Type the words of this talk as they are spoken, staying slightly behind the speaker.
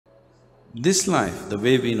This life, the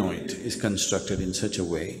way we know it, is constructed in such a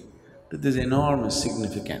way that there's enormous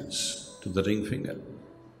significance to the ring finger.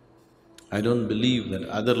 I don't believe that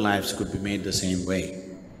other lives could be made the same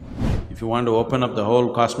way. If you want to open up the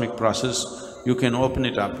whole cosmic process, you can open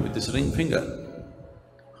it up with this ring finger.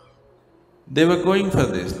 They were going for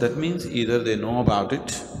this, that means either they know about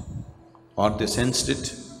it, or they sensed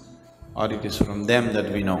it, or it is from them that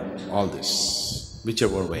we know all this,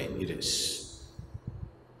 whichever way it is.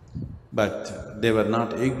 But they were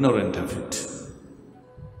not ignorant of it.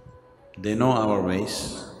 They know our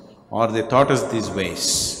ways, or they taught us these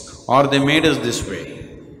ways, or they made us this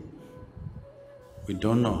way. We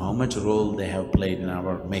don't know how much role they have played in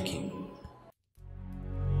our making.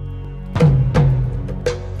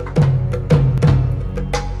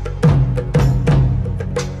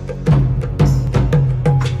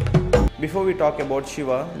 Before we talk about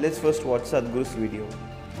Shiva, let's first watch Sadhguru's video.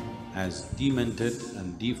 As demented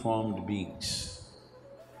and deformed beings.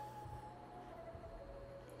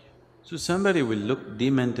 So somebody will look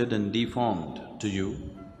demented and deformed to you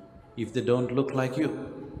if they don't look like you.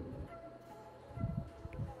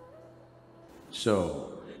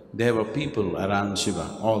 So, there were people around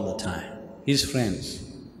Shiva all the time. His friends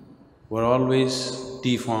were always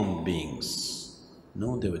deformed beings.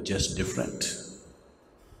 No, they were just different.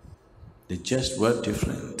 They just were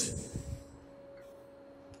different.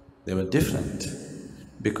 They were different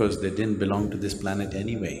because they didn't belong to this planet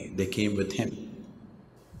anyway, they came with him.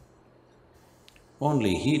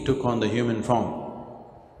 Only he took on the human form.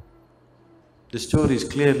 The stories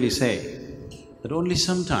clearly say that only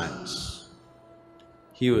sometimes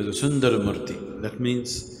he was a Sundaramurti, that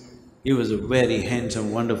means he was a very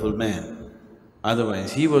handsome, wonderful man.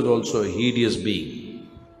 Otherwise, he was also a hideous being.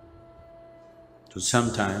 So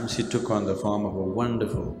sometimes he took on the form of a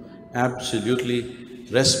wonderful, absolutely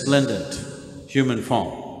resplendent human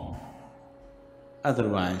form.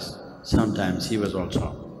 Otherwise, sometimes he was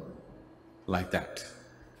also like that.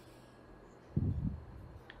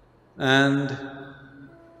 And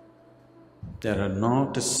there are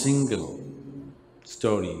not a single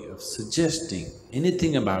story of suggesting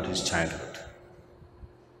anything about his childhood,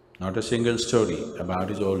 not a single story about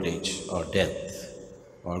his old age or death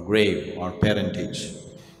or grave or parentage.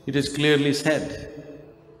 It is clearly said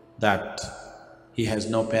that he has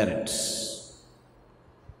no parents.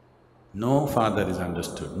 No father is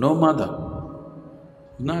understood, no mother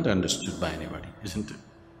is not understood by anybody, isn't it?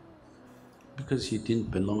 Because he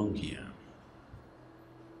didn't belong here.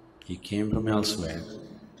 He came from elsewhere,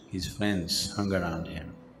 his friends hung around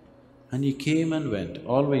him, and he came and went,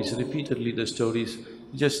 always repeatedly the stories.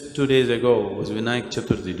 Just 2 days ago was Vinayak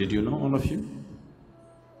Chaturthi, did you know, all of you?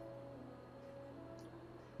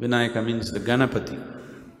 Vinayaka means the Ganapati.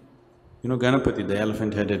 You know Ganapati, the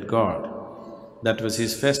elephant-headed god, that was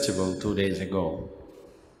his festival 2 days ago.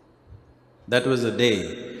 That was the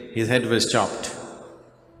day his head was chopped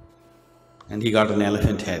and he got an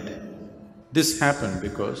elephant head. This happened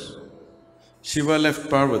because Shiva left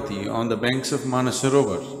Parvati on the banks of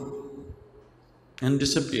Manasarovar and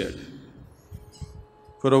disappeared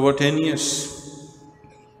for over 10 years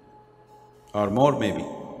or more maybe.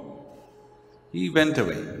 He went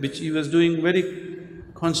away, which he was doing very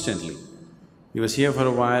constantly. He was here for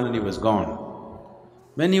a while and he was gone.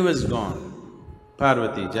 When he was gone,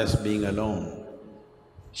 Parvati, just being alone,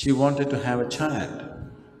 she wanted to have a child,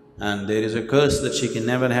 and there is a curse that she can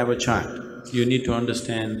never have a child. You need to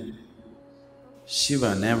understand,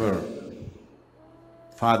 Shiva never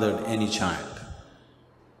fathered any child.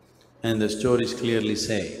 And the stories clearly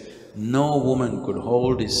say, no woman could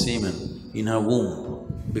hold his semen in her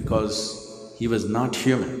womb because he was not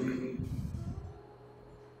human.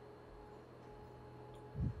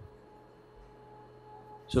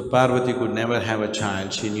 So Parvati could never have a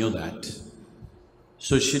child, she knew that.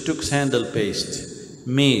 So she took sandal paste,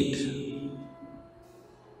 made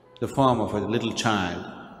the form of a little child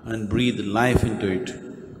and breathed life into it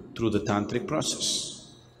through the tantric process.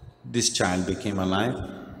 This child became alive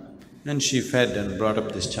and she fed and brought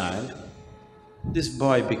up this child. This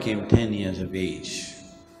boy became 10 years of age,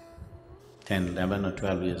 10, 11 or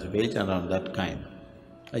 12 years of age, around that kind,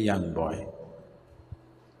 a young boy.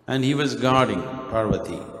 And he was guarding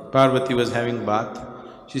Parvati. Parvati was having bath.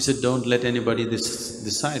 She said, don't let anybody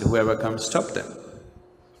decide, whoever comes, stop them.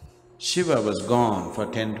 Shiva was gone for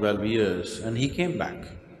 10, 12 years and he came back.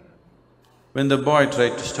 When the boy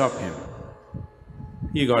tried to stop him,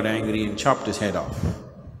 he got angry and chopped his head off.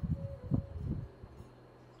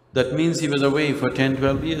 That means he was away for 10,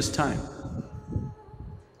 12 years' time.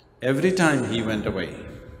 Every time he went away,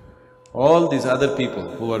 all these other people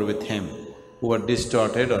who were with him, who were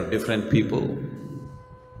distorted or different people,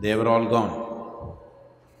 They were all gone.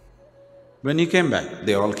 When he came back,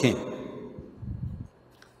 they all came.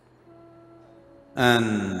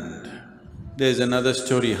 And there's another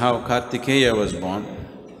story how Kartikeya was born.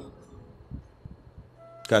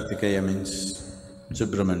 Kartikeya means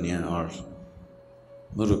Subramanya or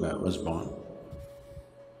Muruga was born.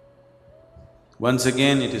 Once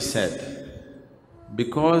again it is said,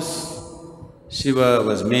 because Shiva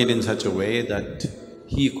was made in such a way that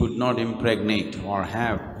he could not impregnate or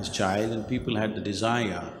have his child, and people had the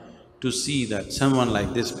desire to see that someone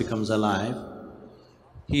like this becomes alive,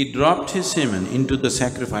 he dropped his semen into the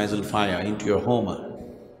sacrificial fire, into a homer.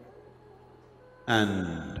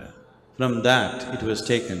 And from that it was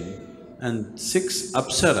taken, and 6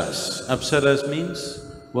 apsaras means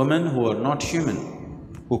women who are not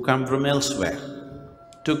human, who come from elsewhere,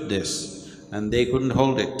 took this and they couldn't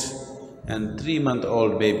hold it, and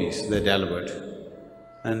 3-month-old babies they delivered.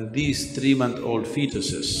 And these 3-month-old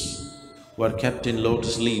fetuses were kept in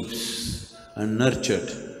lotus leaves and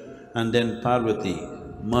nurtured, and then Parvati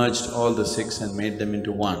merged all the 6 and made them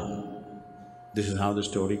into one. This is how the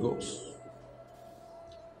story goes.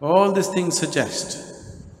 All these things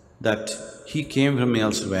suggest that he came from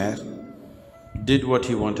elsewhere, did what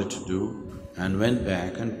he wanted to do and went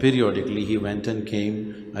back, and periodically he went and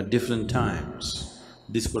came at different times.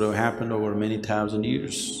 This could have happened over many thousand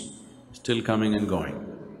years, still coming and going,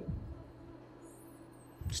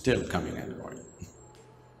 still coming and going.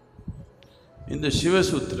 In the Shiva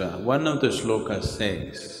Sutra, one of the shlokas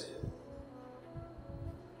says,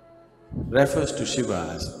 refers to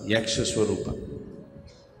Shiva as Yaksha Swarupa.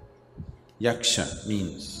 Yaksha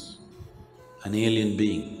means an alien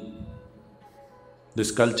being.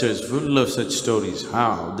 This culture is full of such stories,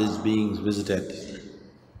 how these beings visited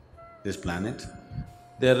this planet.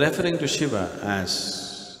 They are referring to Shiva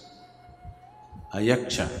as a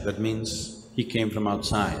Yaksha, that means he came from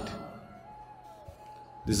outside.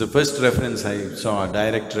 This is the first reference I saw, a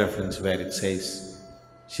direct reference where it says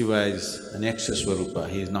Shiva is an Yaksha Swarupa,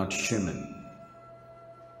 he is not human.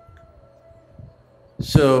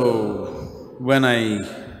 So, when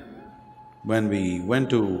we went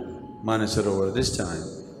to Manasarovar this time,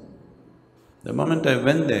 the moment I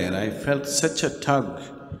went there, I felt such a tug.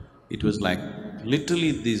 It was like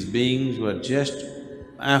literally these beings were just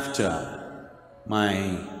after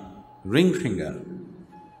my ring finger.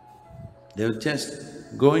 They were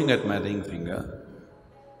just going at my ring finger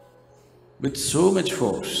with so much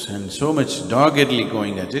force and so much doggedly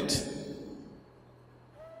going at it.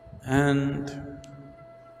 And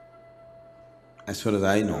as far as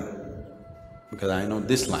I know, because I know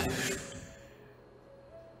this life,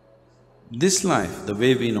 the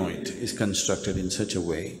way we know it, is constructed in such a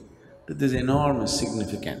way that there's enormous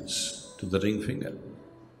significance to the ring finger.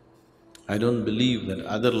 I don't believe that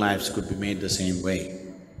other lives could be made the same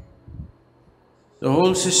way. The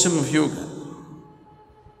whole system of yoga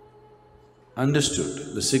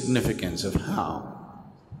understood the significance of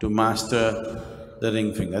how to master the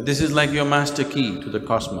ring finger. This is like your master key to the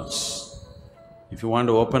cosmos. If you want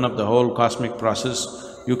to open up the whole cosmic process,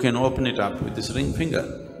 you can open it up with this ring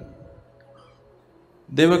finger.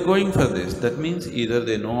 They were going for this, that means either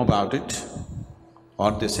they know about it,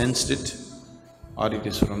 or they sensed it, or it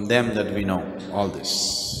is from them that we know all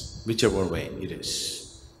this, whichever way it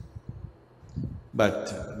is.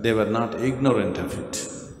 But they were not ignorant of it.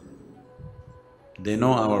 They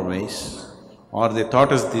know our ways, or they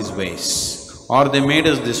taught us these ways, or they made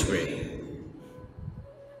us this way.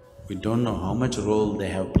 We don't know how much role they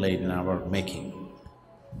have played in our making,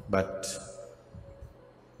 but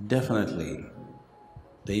definitely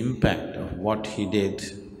the impact of what he did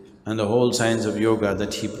and the whole science of yoga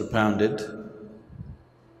that he propounded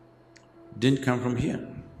didn't come from here.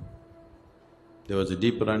 There was a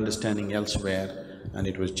deeper understanding elsewhere and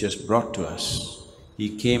it was just brought to us.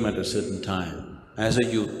 He came at a certain time as a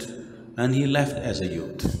youth and he left as a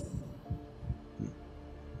youth.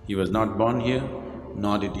 He was not born here,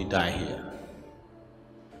 nor did he die here.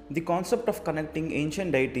 The concept of connecting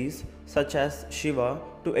ancient deities such as Shiva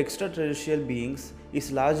to extraterrestrial beings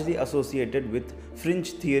is largely associated with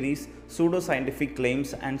fringe theories, pseudoscientific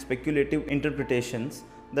claims and speculative interpretations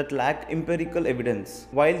that lack empirical evidence.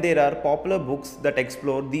 While there are popular books that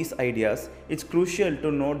explore these ideas, it's crucial to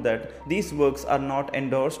note that these works are not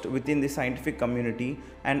endorsed within the scientific community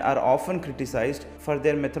and are often criticized for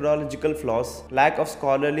their methodological flaws, lack of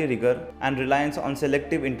scholarly rigor, and reliance on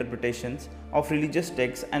selective interpretations of religious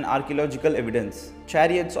texts and archaeological evidence.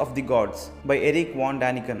 Chariots of the Gods by Eric von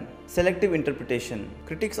Daniken. Selective interpretation.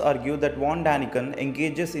 Critics argue that von Daniken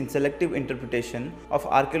engages in selective interpretation of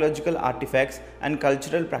archaeological artifacts and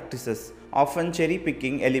cultural practices, often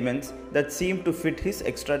cherry-picking elements that seem to fit his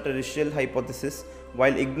extraterrestrial hypothesis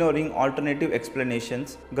while ignoring alternative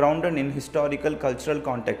explanations grounded in historical cultural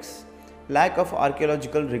contexts. Lack of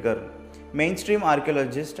archaeological rigor. Mainstream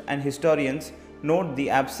archaeologists and historians note the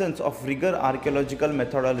absence of rigor archaeological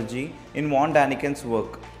methodology in von Daniken's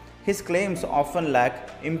work. His claims often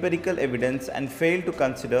lack empirical evidence and fail to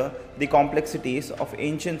consider the complexities of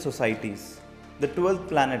ancient societies. The 12th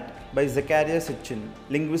Planet by Zecharia Sitchin.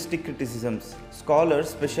 Linguistic criticisms. Scholars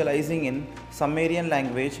specializing in Sumerian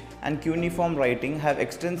language and cuneiform writing have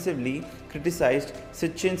extensively criticized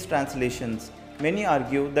Sitchin's translations. Many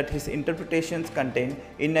argue that his interpretations contain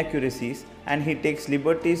inaccuracies and he takes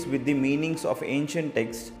liberties with the meanings of ancient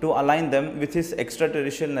texts to align them with his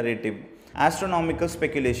extraterrestrial narrative. Astronomical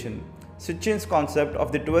speculation. Sitchin's concept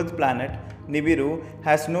of the 12th planet, Nibiru,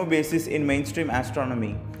 has no basis in mainstream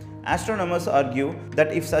astronomy. Astronomers argue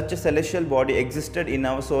that if such a celestial body existed in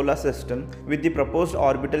our solar system with the proposed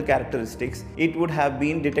orbital characteristics, it would have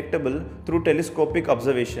been detectable through telescopic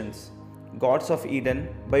observations. Gods of Eden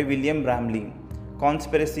by William Bramley.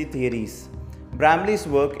 Conspiracy theories. Bramley's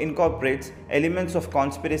work incorporates elements of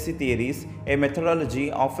conspiracy theories, a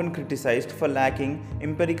methodology often criticized for lacking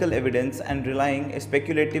empirical evidence and relying on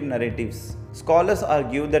speculative narratives. Scholars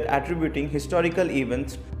argue that attributing historical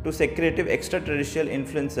events to secretive extraterrestrial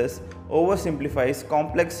influences oversimplifies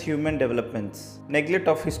complex human developments. Neglect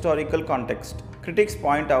of historical context. Critics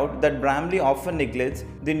point out that Bramley often neglects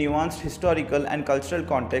the nuanced historical and cultural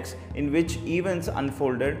context in which events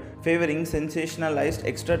unfolded, favoring sensationalized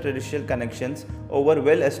extraterrestrial connections over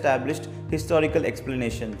well-established historical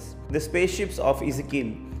explanations. The Spaceships of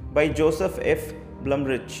Ezekiel by Joseph F.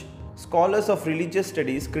 Blumrich. Scholars of religious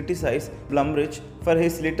studies criticize Blumrich for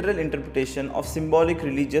his literal interpretation of symbolic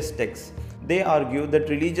religious texts. They argue that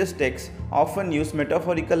religious texts often use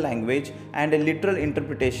metaphorical language and a literal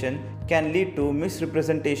interpretation can lead to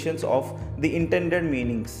misrepresentations of the intended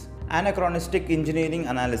meanings. Anachronistic engineering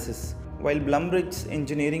analysis. While Blumrich's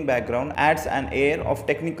engineering background adds an air of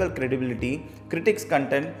technical credibility, critics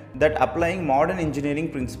contend that applying modern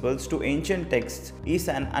engineering principles to ancient texts is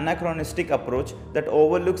an anachronistic approach that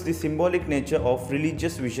overlooks the symbolic nature of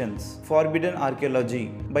religious visions. Forbidden Archaeology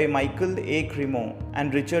by Michael A. Cremo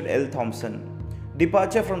and Richard L. Thompson.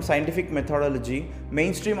 Departure from scientific methodology.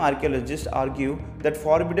 Mainstream archaeologists argue that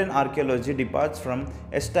forbidden archaeology departs from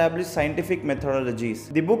established scientific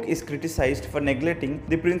methodologies. The book is criticized for neglecting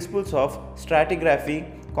the principles of stratigraphy,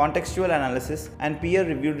 contextual analysis, and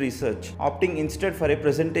peer-reviewed research, opting instead for a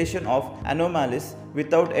presentation of anomalies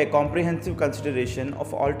without a comprehensive consideration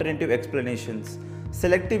of alternative explanations.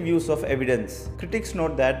 Selective use of evidence. Critics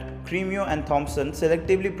note that Cremio and Thompson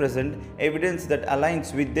selectively present evidence that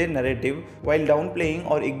aligns with their narrative while downplaying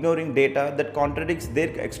or ignoring data that contradicts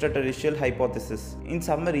their extraterrestrial hypothesis. In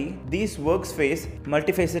summary, these works face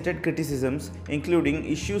multifaceted criticisms, including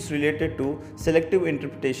issues related to selective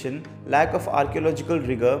interpretation, lack of archaeological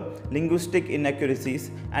rigor, linguistic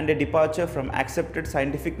inaccuracies, and a departure from accepted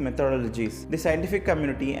scientific methodologies. The scientific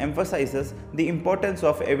community emphasizes the importance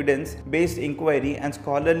of evidence-based inquiry and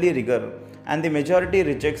scholarly rigor, and the majority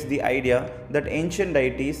rejects the idea that ancient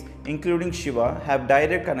deities, including Shiva, have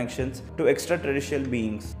direct connections to extraterrestrial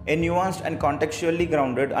beings. A nuanced and contextually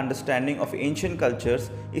grounded understanding of ancient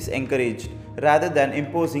cultures is encouraged, rather than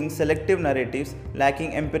imposing selective narratives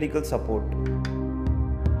lacking empirical support.